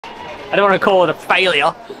I don't want to call it a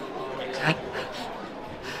failure.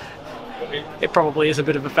 It probably is a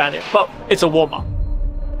bit of a failure, but it's a warm-up.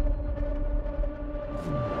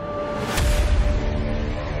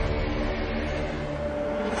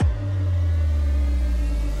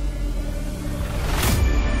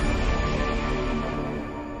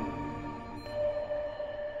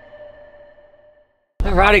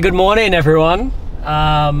 Alrighty, good morning everyone.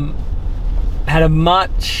 Had a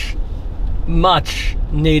much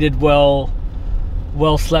needed well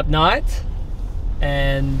slept night,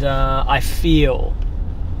 and I feel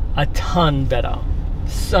a ton better,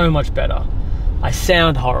 so much better. I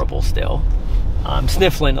sound horrible still. I'm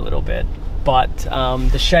sniffling a little bit, but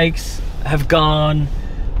the shakes have gone.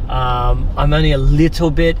 I'm only a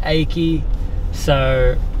little bit achy,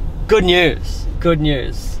 so good news,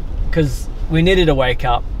 because we needed to wake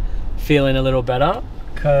up feeling a little better,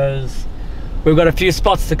 because we've got a few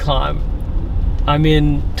spots to climb. I'm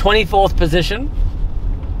in 24th position,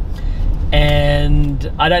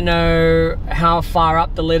 and I don't know how far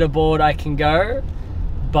up the leaderboard I can go,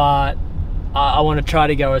 but I want to try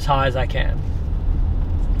to go as high as I can.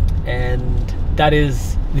 And that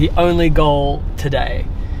is the only goal today.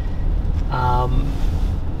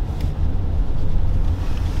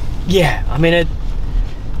 Yeah, I mean,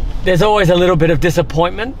 there's always a little bit of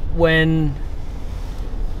disappointment when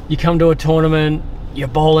you come to a tournament, you're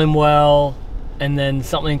bowling well, and then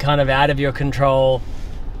something kind of out of your control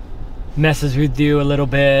messes with you a little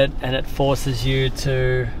bit, and it forces you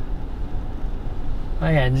to,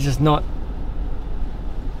 and just not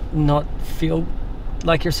feel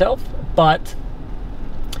like yourself. But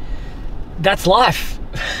that's life.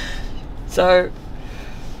 So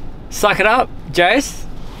suck it up, Jace.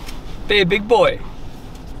 Be a big boy.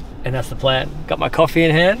 And that's the plan. Got my coffee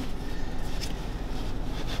in hand.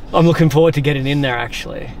 I'm looking forward to getting in there,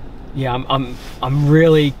 actually. Yeah, I'm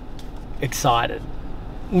really excited.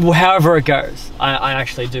 However it goes, I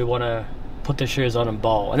actually do want to put the shoes on and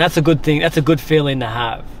bowl, and that's a good thing. That's a good feeling to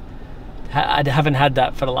have. I haven't had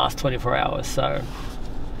that for the last 24 hours, so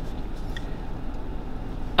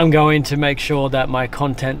I'm going to make sure that my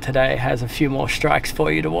content today has a few more strikes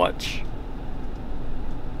for you to watch.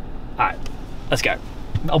 All right, let's go.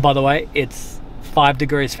 Oh, by the way, it's 5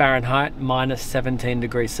 degrees Fahrenheit, minus 17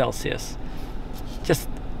 degrees Celsius. Just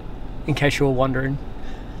in case you were wondering.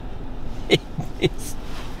 It's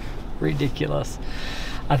ridiculous.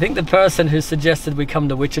 I think the person who suggested we come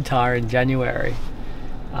to Wichita in January,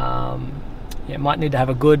 might need to have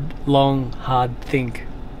a good, long, hard think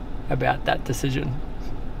about that decision.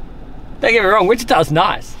 Don't get me wrong, Wichita's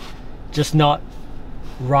nice, just not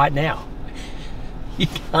right now. You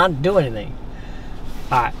can't do anything.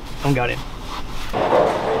 All right, I'm going in.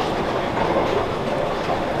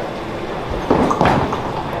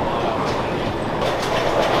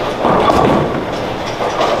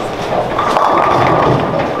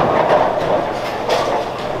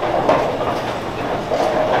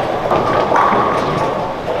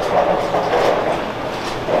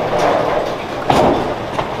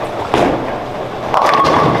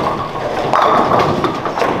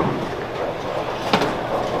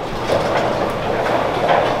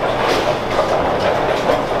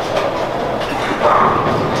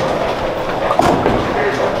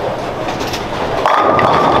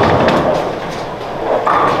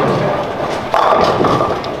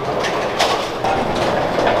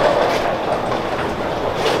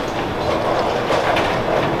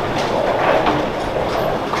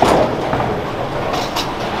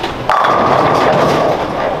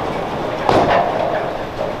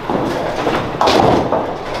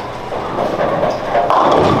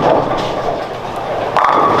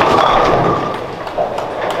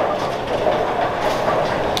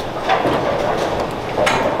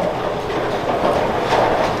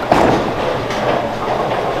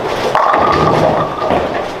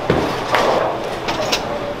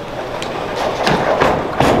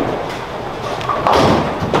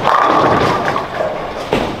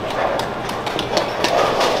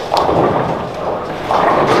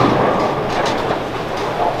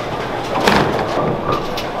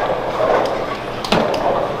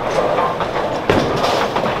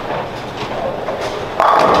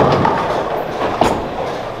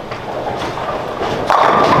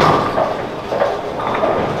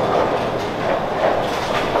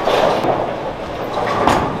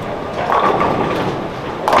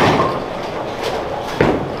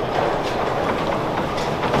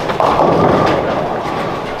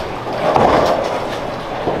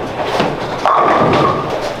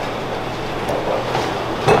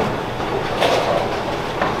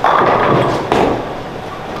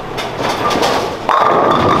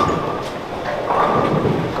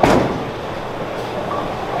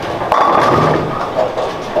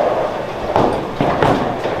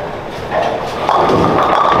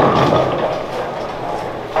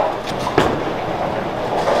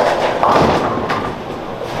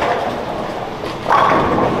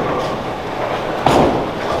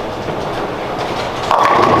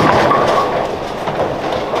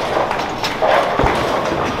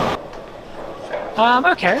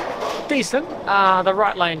 okay, decent. The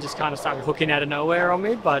right lane just kind of started hooking out of nowhere on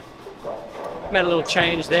me, but made a little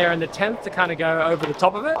change there in the 10th to kind of go over the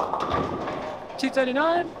top of it.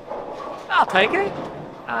 239, I'll take it.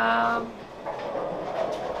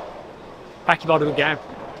 Packy bowled a good game.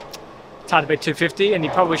 It's hard to beat 250, and he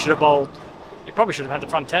probably should have bowled. He probably should have had the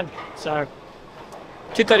front 10. So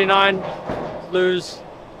 239, lose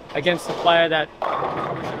against the player that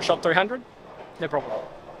shot 300. No problem.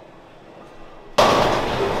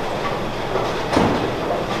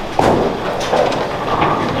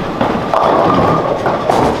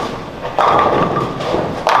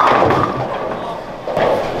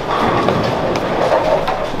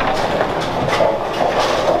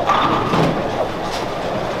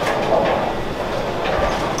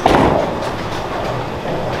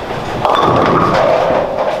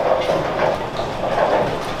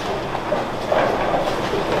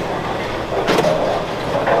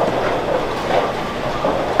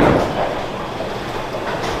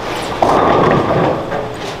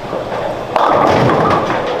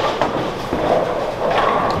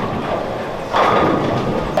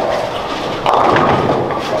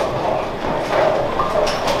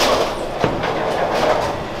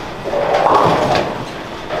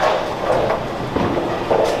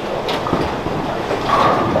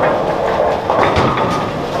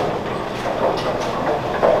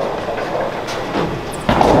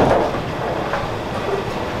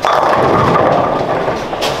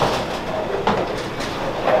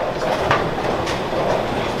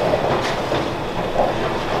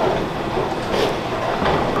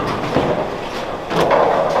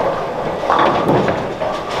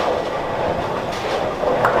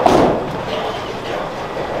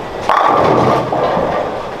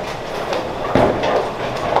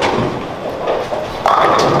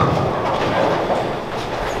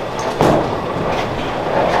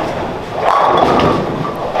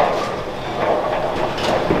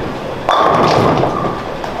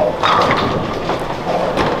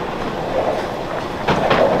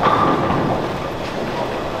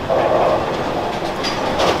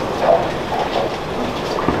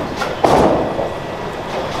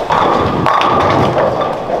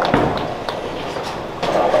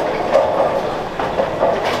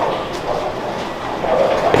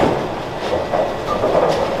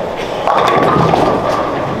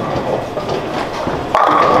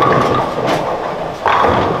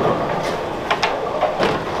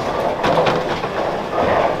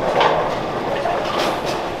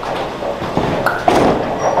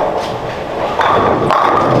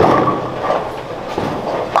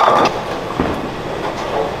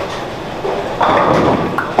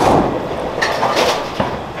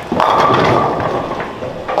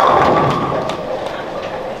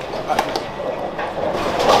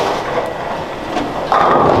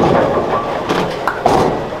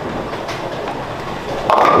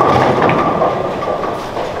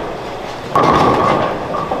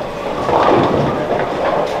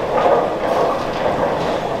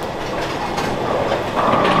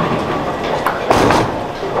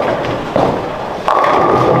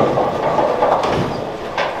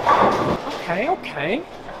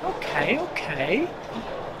 Okay.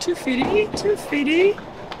 250.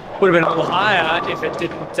 Would have been a little higher if it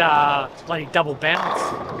didn't bloody double bounce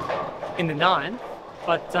in the 9.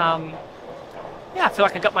 But yeah, I feel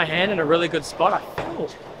like I got my hand in a really good spot.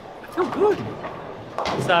 I feel good.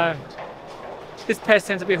 So this pair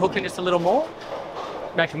tends to be hooking just a little more.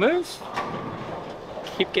 Make a move.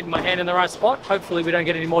 Keep getting my hand in the right spot. Hopefully we don't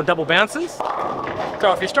get any more double bounces.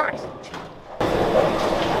 Throw a few strikes.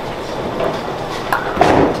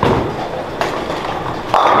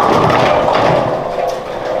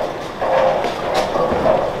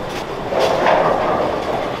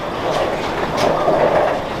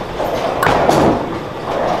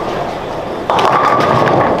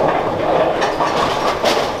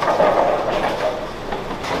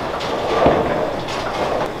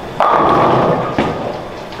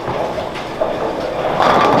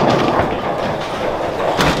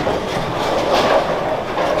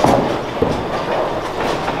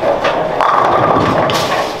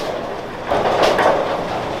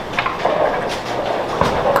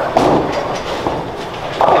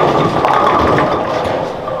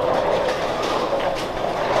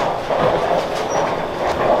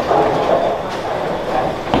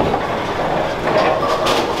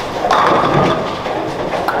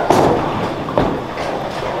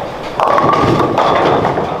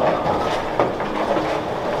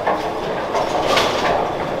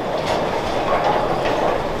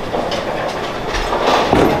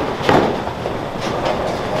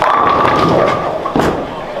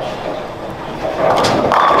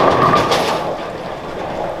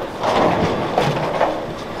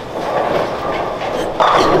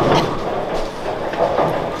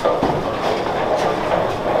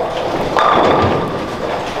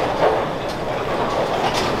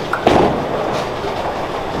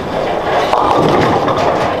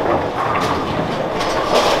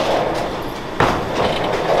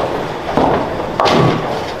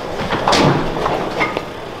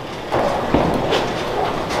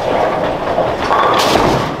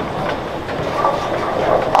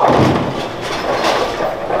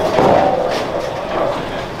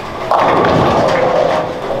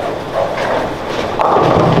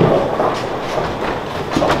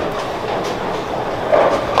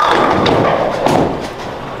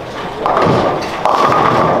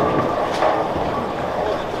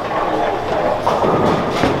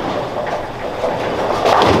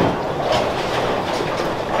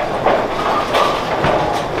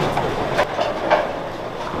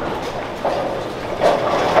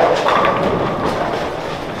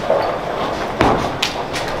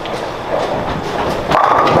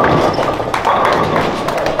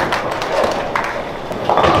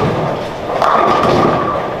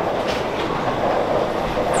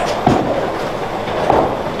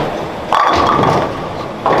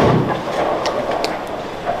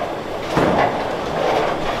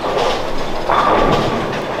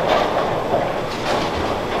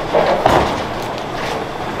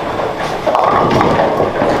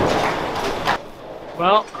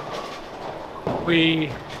 Well,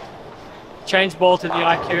 we changed ball to the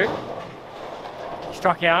IQ,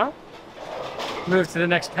 struck out, moved to the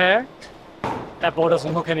next pair. That ball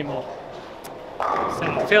doesn't hook anymore. So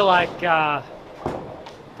I feel like the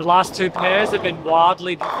last two pairs have been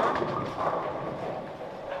wildly different.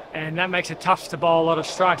 And that makes it tough to bowl a lot of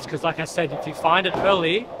strikes because, like I said, if you find it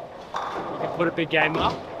early, you can put a big game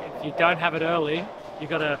up. If you don't have it early, you've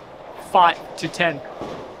got to fight to 10.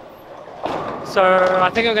 So I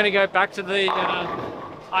think I'm going to go back to the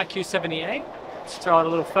IQ 78, just throw it a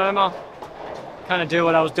little firmer, kind of do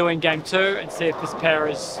what I was doing game 2 and see if this pair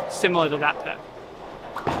is similar to that pair.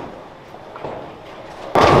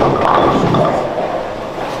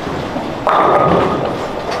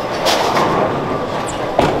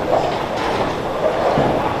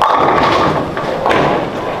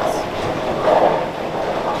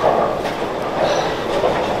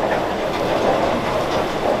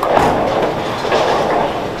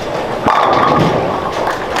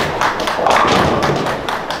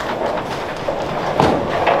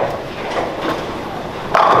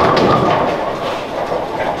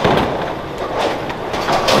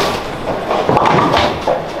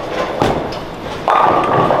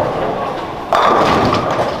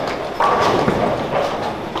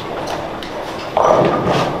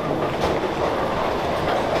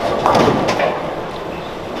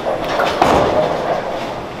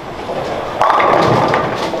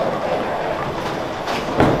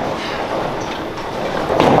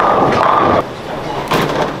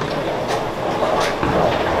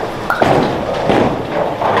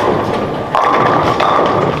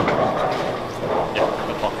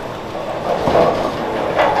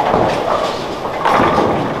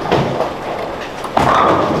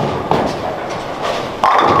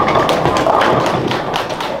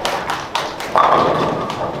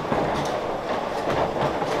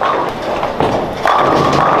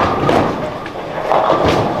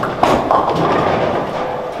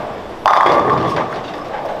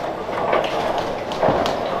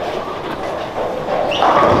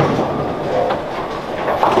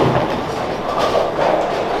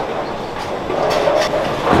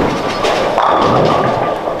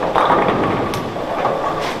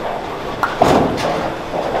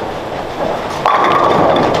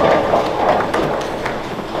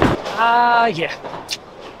 Yeah,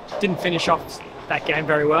 didn't finish off that game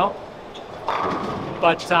very well,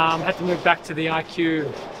 but had to move back to the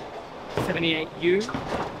IQ 78U.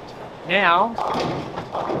 Now,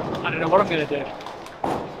 I don't know what I'm going to do.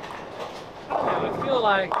 I feel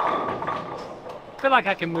like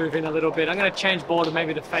I can move in a little bit. I'm going to change ball to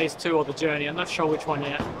maybe the phase 2 or the journey. I'm not sure which one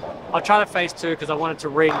yet. I'll try the phase 2 because I want it to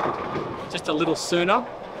read just a little sooner.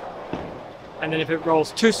 And then if it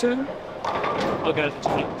rolls too soon, I'll go to the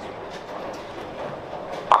journey.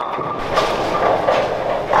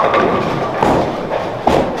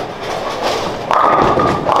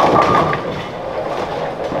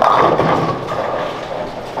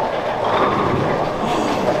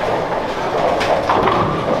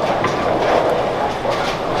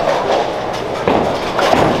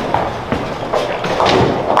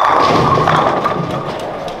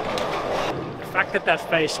 That's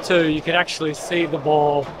phase 2, you could actually see the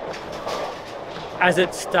ball as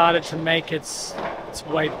it started to make its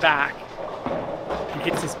way back. You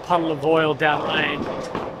hits this puddle of oil down lane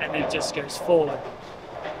and then just goes forward.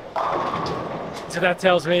 So that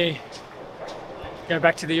tells me go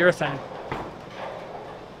back to the urethane.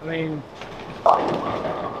 I mean,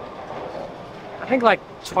 I think like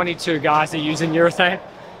 22 guys are using urethane.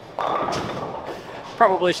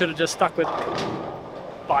 Probably should have just stuck with it,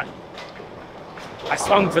 but I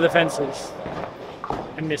swung for the fences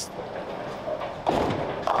and missed.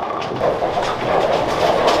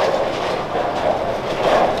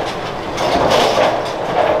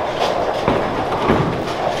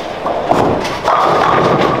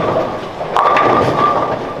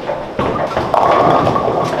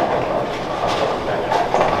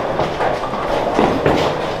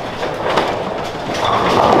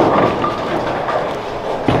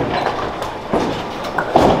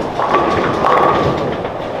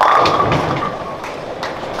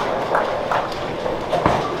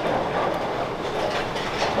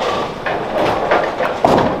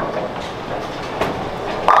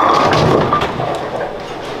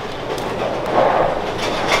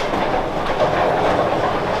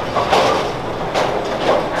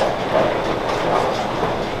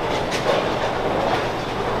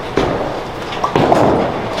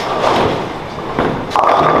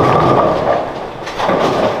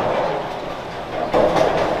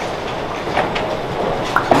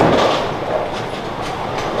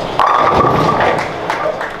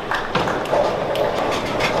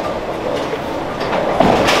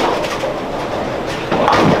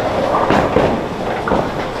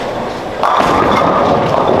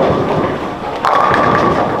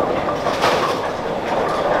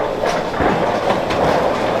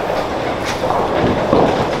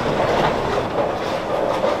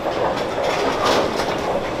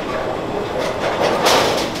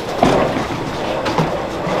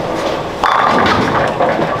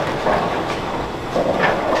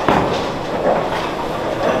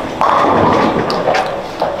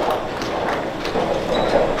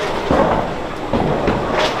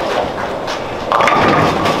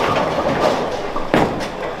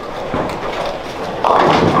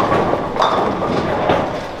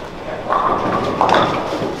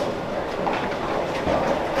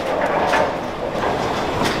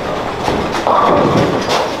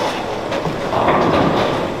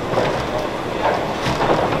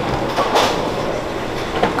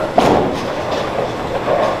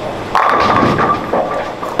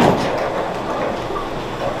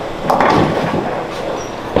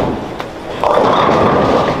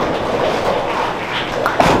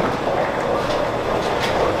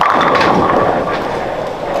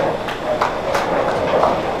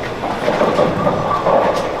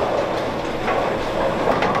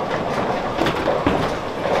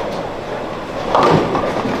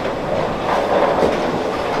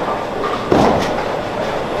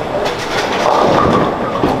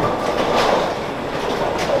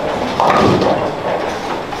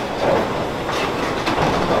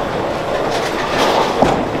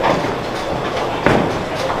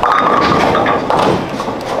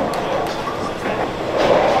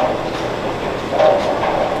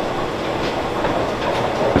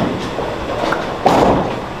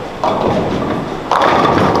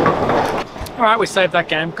 Alright, we saved that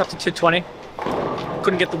game, got to 220.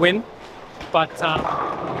 Couldn't get the win, but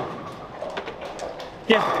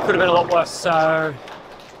yeah, could have been a lot worse. So,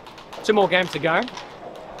 2 more games to go.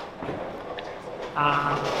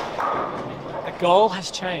 The goal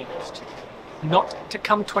has changed. Not to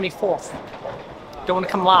come 24th. Don't want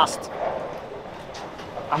to come last.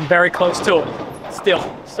 I'm very close to it still,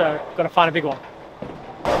 so got to find a big one.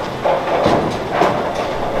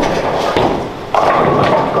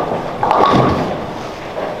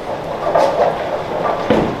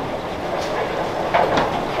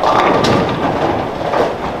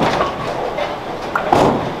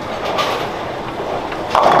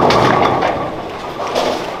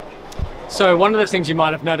 So one of the things you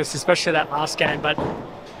might have noticed, especially that last game, but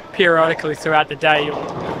periodically throughout the day, you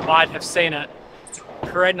might have seen it,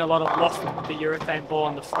 creating a lot of loft with the urethane ball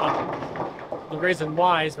on the front. The reason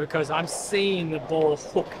why is because I'm seeing the ball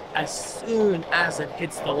hook as soon as it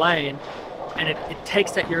hits the lane, and it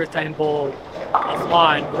takes that urethane ball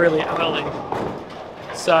offline really early.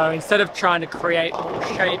 So instead of trying to create more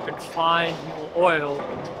shape and find more oil,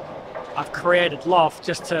 I've created loft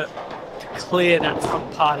just to clear that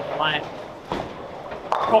front part of the lane.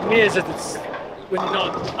 Problem is that it's, when you're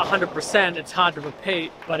not 100%, it's hard to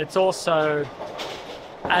repeat, but it's also,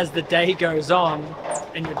 as the day goes on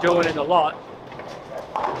and you're doing it a lot,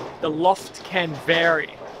 the loft can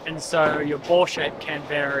vary, and so your ball shape can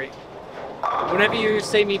vary. Whenever you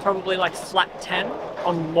see me probably like flat 10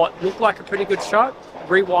 on what looked like a pretty good shot,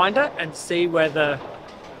 rewind it and see where the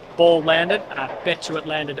ball landed, and I bet you it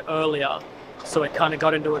landed earlier. So it kind of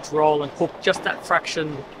got into its roll and hooked just that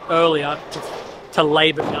fraction earlier to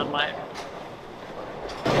labour down lane.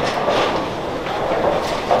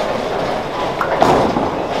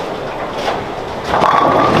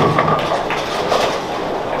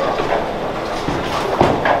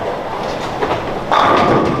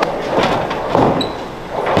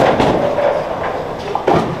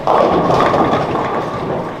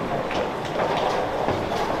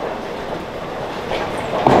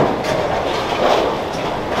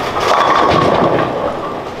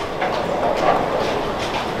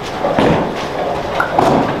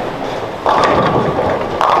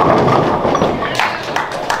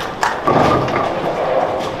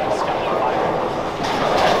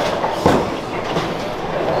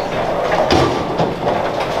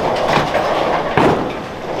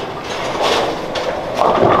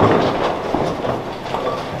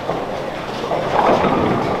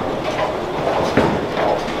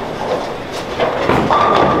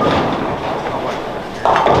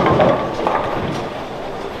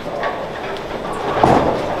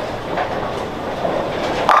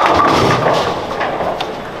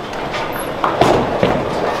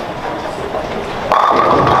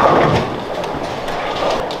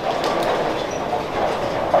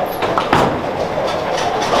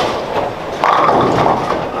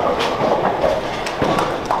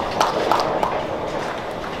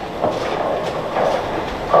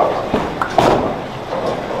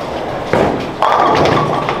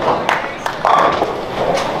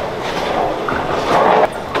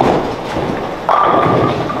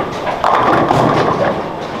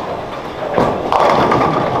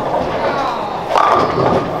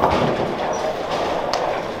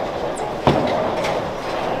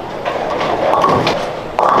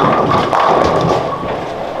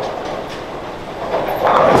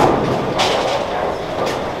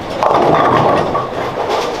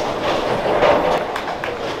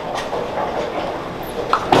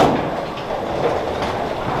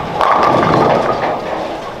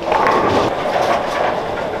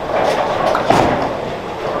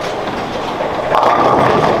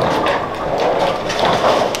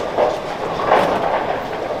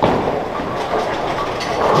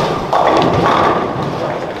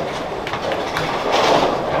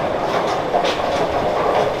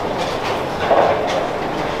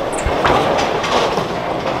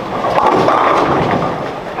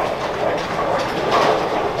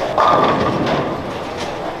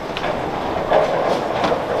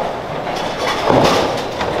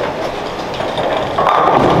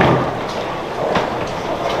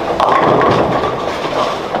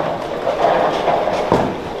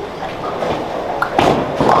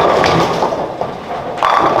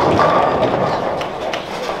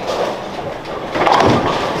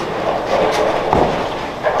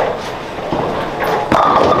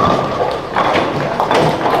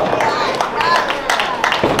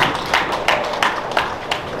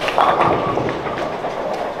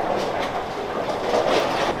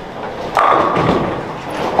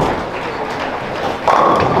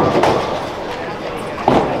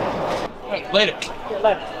 Later.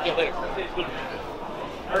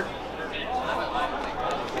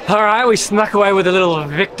 All right, we snuck away with a little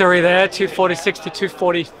victory there, 246 to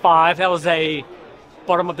 245. That was a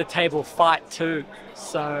bottom of the table fight too.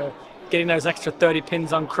 So getting those extra 30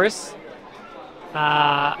 pins on Kris.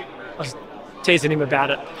 I was teasing him about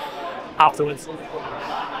it afterwards.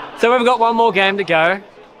 So we've got one more game to go.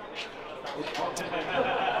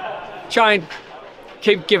 Try and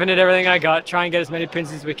keep giving it everything I got. Try and get as many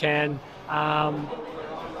pins as we can.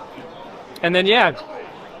 And then, yeah,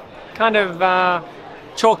 kind of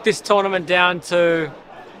chalk this tournament down to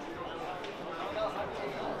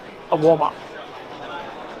a warm-up.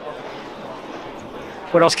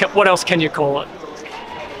 What else can you call it?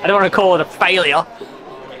 I don't want to call it a failure.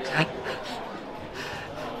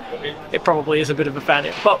 It probably is a bit of a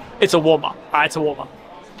failure, but it's a warm-up. All right, it's a warm-up.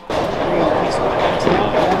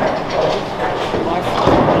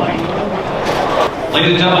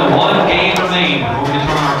 Ladies and gentlemen, one game remains before we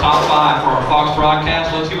determine our top five for our Fox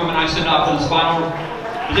broadcast. Let's give them a nice send-off for this final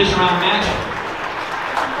position round match.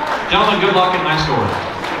 Gentlemen, good luck and nice score.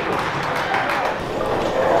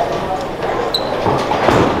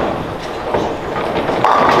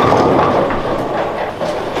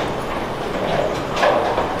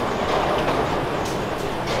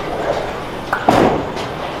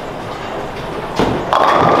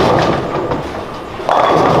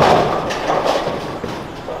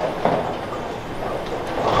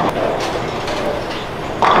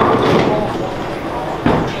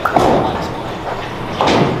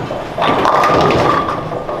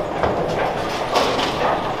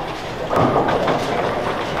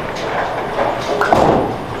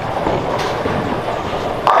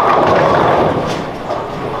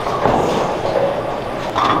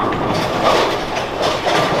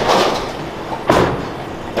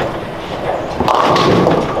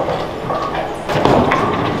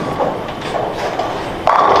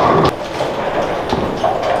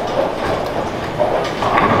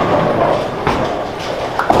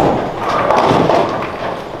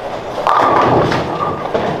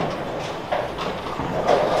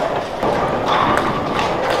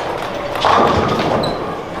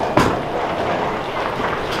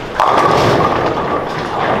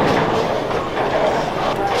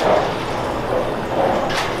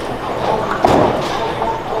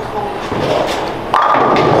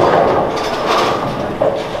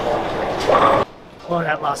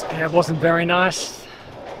 last pair wasn't very nice.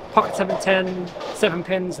 Pocket 710, 7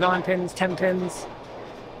 pins, 9 pins, 10 pins.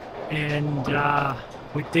 And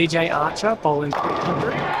with DJ Archer bowling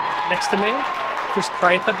 300 next to me, Kris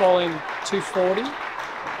Prather bowling 240,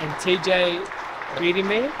 and TJ beating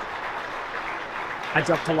me, I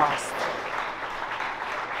dropped to last.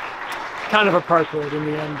 Kind of appropriate in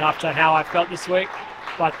the end after how I felt this week,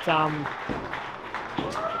 but it's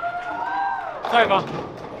over.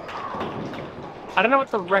 I don't know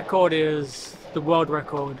what the record is, the world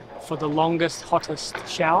record for the longest, hottest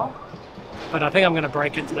shower, but I think I'm going to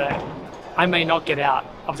break it today. I may not get out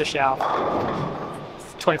of the shower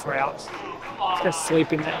for 24 hours. Just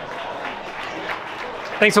sleep in there.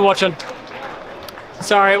 Thanks for watching.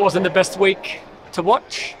 Sorry it wasn't the best week to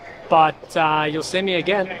watch, but you'll see me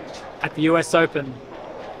again at the US Open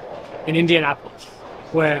in Indianapolis,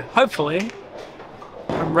 where hopefully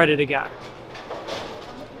I'm ready to go.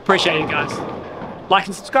 Appreciate you guys. Like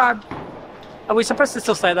and subscribe. Are we supposed to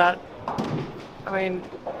still say that? I mean,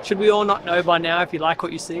 should we all not know by now if you like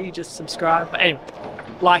what you see, just subscribe? But anyway,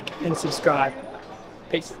 like and subscribe.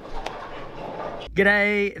 Peace.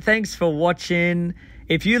 G'day, thanks for watching.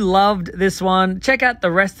 If you loved this one, check out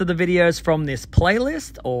the rest of the videos from this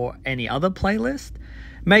playlist or any other playlist.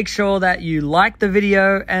 Make sure that you like the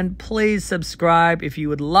video and please subscribe if you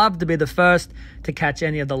would love to be the first to catch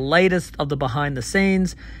any of the latest of the behind the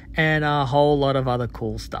scenes and a whole lot of other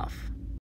cool stuff.